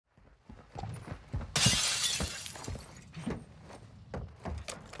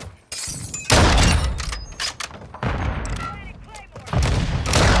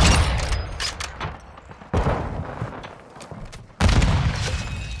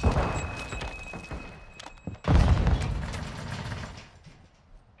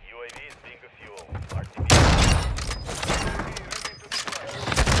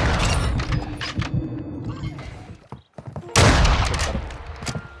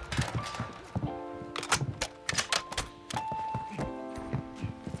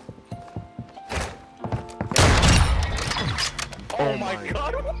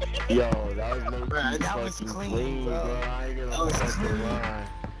Yo, that was low Bruh, key that was fucking clean, bro. bro. I ain't gonna fucking lie.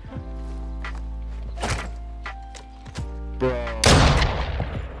 Bro.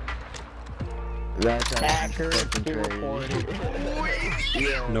 That's Accuracy reported.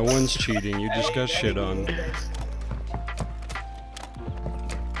 No one's cheating, you just got shit on.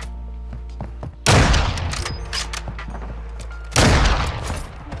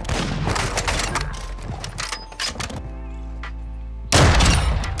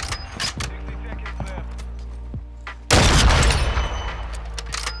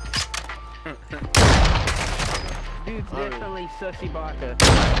 Dude's definitely Sussy Baka.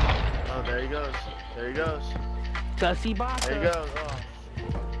 Oh, there he goes. There he goes. Sussy Baka. There he goes. Oh.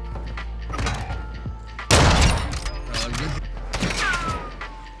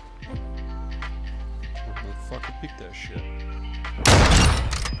 Fucking pick that shit.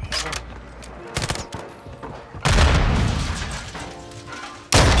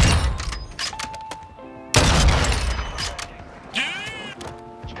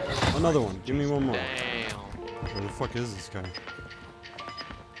 Another one. Give me one more. Damn. Where the fuck is this guy?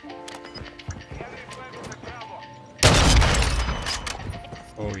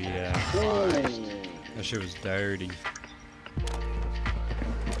 Oh yeah. That shit was dirty.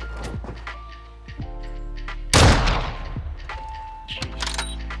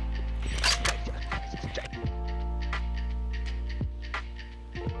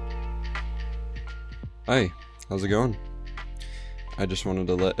 Hi, how's it going? I just wanted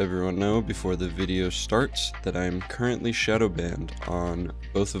to let everyone know before the video starts that I am currently shadow banned on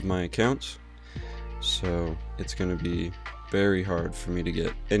both of my accounts, so it's going to be very hard for me to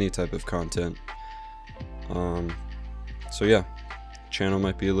get any type of content. So yeah, channel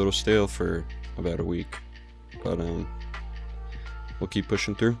might be a little stale for about a week, but we'll keep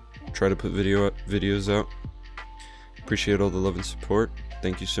pushing through, try to put videos out. Appreciate all the love and support.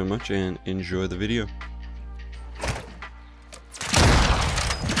 Thank you so much and enjoy the video.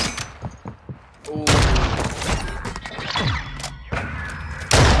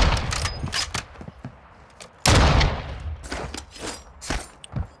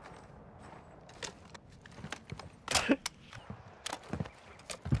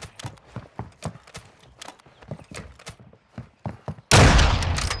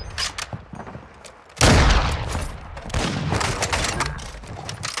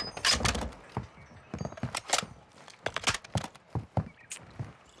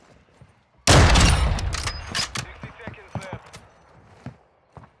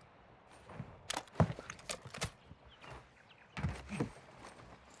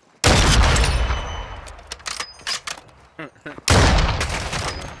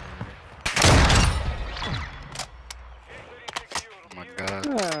 Oh my god.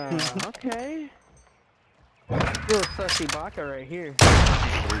 Okay. Little Sussy Baka right here.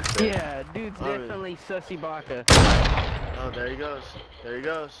 Yeah, dude's definitely Sussy Baka. Oh, there he goes. There he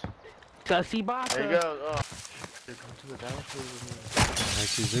goes. Sussy Baka. There he goes. Oh.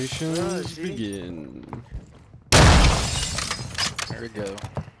 Accusations begin. There we go.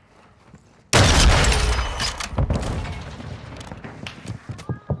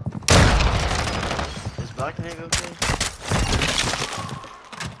 Is Black Tank okay?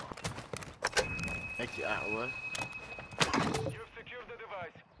 Thank you. What? You've secured the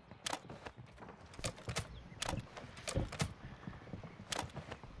device.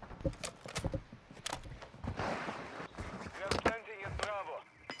 We are standing in Bravo.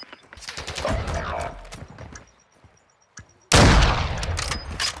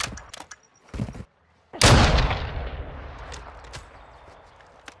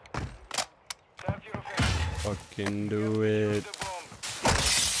 Start your offensive. Fucking do it. The bomb.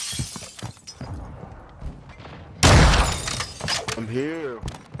 I'm here.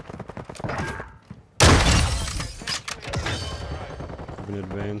 I've been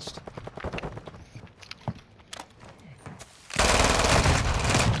advanced.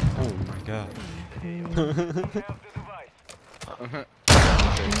 Oh my god. Have the device.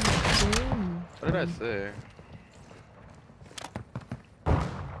 What did I say?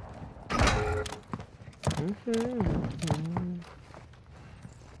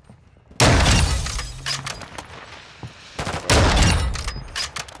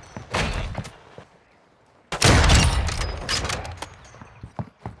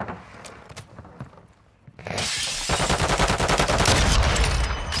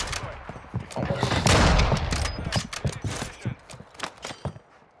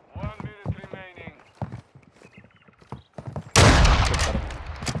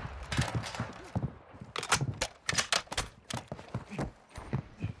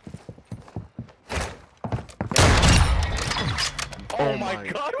 Oh my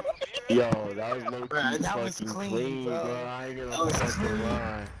god. Yo, that was low Bruh, key that was fucking clean, bro. bro. I ain't That gonna was fucking clean.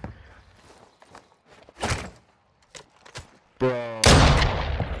 lie. Bro.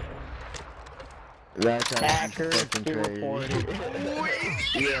 That's actually Hacker, fucking get crazy. reported.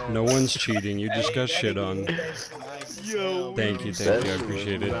 Yo, No one's cheating. You just got shit on. Yo, Thank you, that thank you. I shit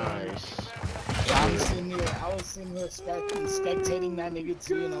appreciate was it. nice. I was sitting here spectating that nigga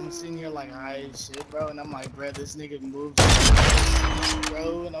too, and I'm sitting here like, alright, shit, bro. And I'm like, bro, this nigga moves,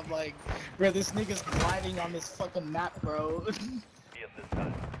 bro. And I'm like, bro, this nigga's gliding on this fucking map, bro.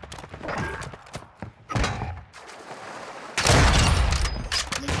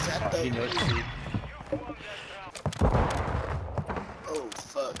 Niggas at the. Oh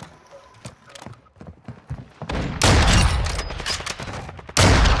fuck.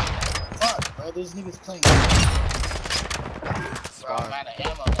 Fuck, bro, these niggas playing. Bro, I'm out of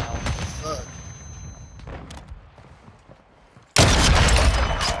ammo now. Fuck.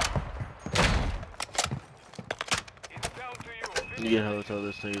 It's down to you. You get how to tell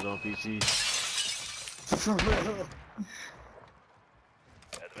this thing is on PC. For real.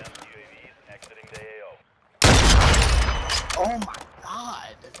 Advanced UAVs exiting the AO. Oh my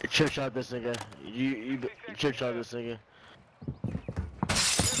god. Trickshot this nigga. You trickshot this nigga.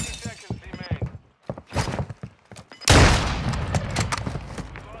 30 seconds remain.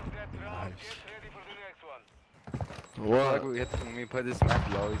 Lost that round. Get ready for the next one. What? Like when we play this map,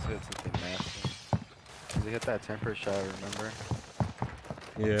 you always hit something nasty. We hit that temper shot, remember?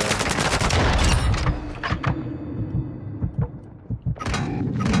 Yeah.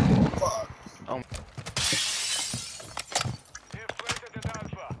 Fuck. We've planted an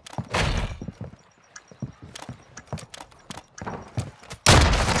alpha.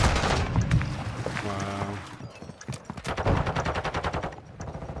 Wow.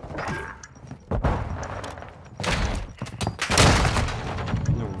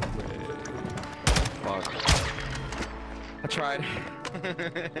 No way. Fuck. I tried.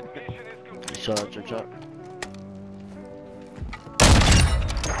 Mission is complete. Shot, trickshot.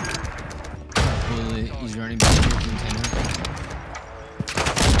 He's running back to the container.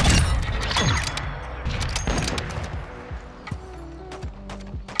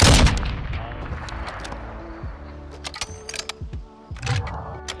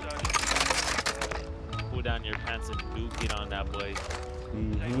 Pull down your pants and duke it on that boy.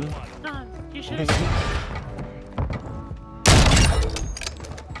 Mm-hmm. No, you should.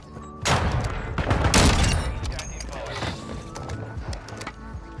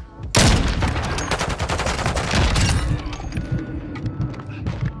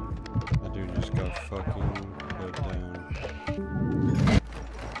 That dude just got fucking put down.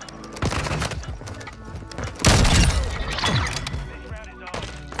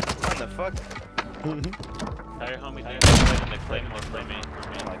 What the fuck? Tell your homie doing that in the claymore for me.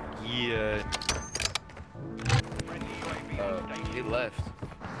 I'm like, yeah. He left.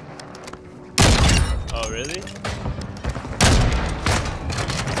 Oh, really?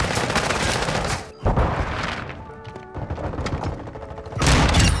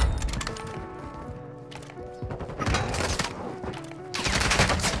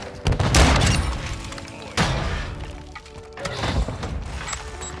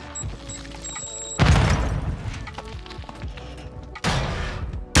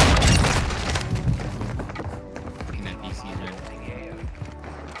 Fucking that PC there.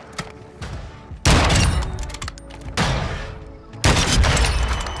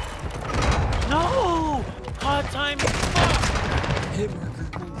 No! Hot time! Fuck! Hit marker.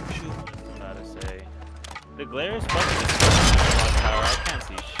 Holy shit. Gotta say. The glare is fucking disgusting. Tower. I can't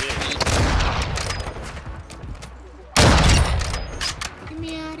see shit. Get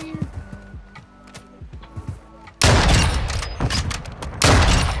me out of here.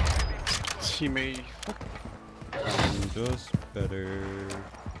 Teammate. I'm just better.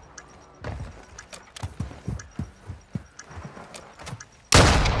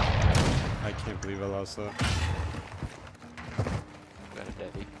 I can't believe I lost that. Got a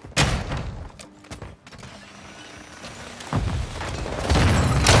daddy.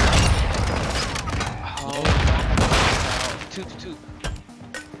 Oh, 2-2.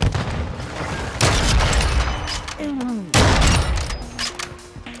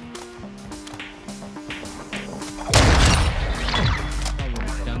 I would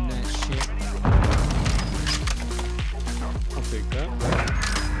have done that shit. I'll take that.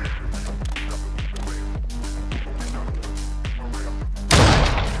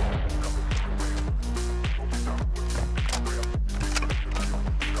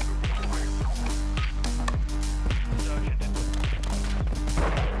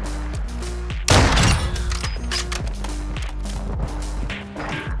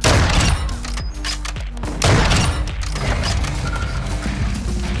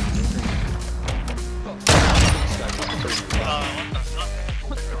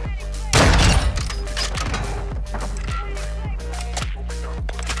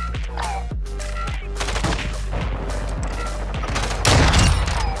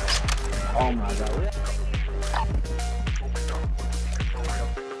 Oh my god.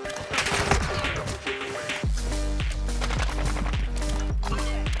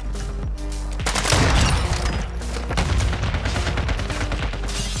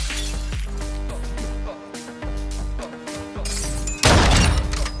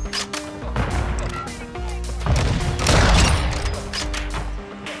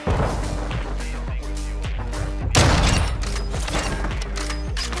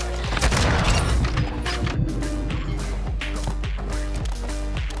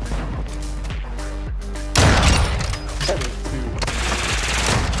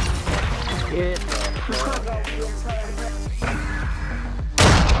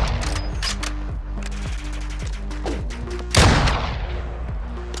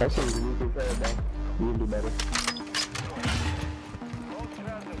 That shit was really good, though. You can do better.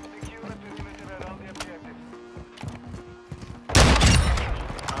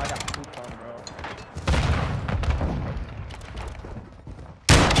 I got 2 ton, bro.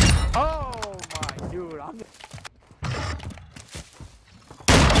 Oh my dude, I'm.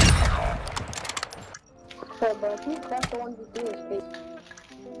 So, bro, if you crack the one you do is fake.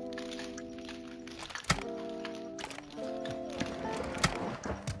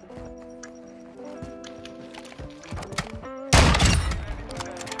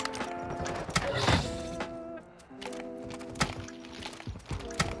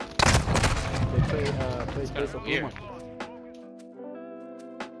 Play space of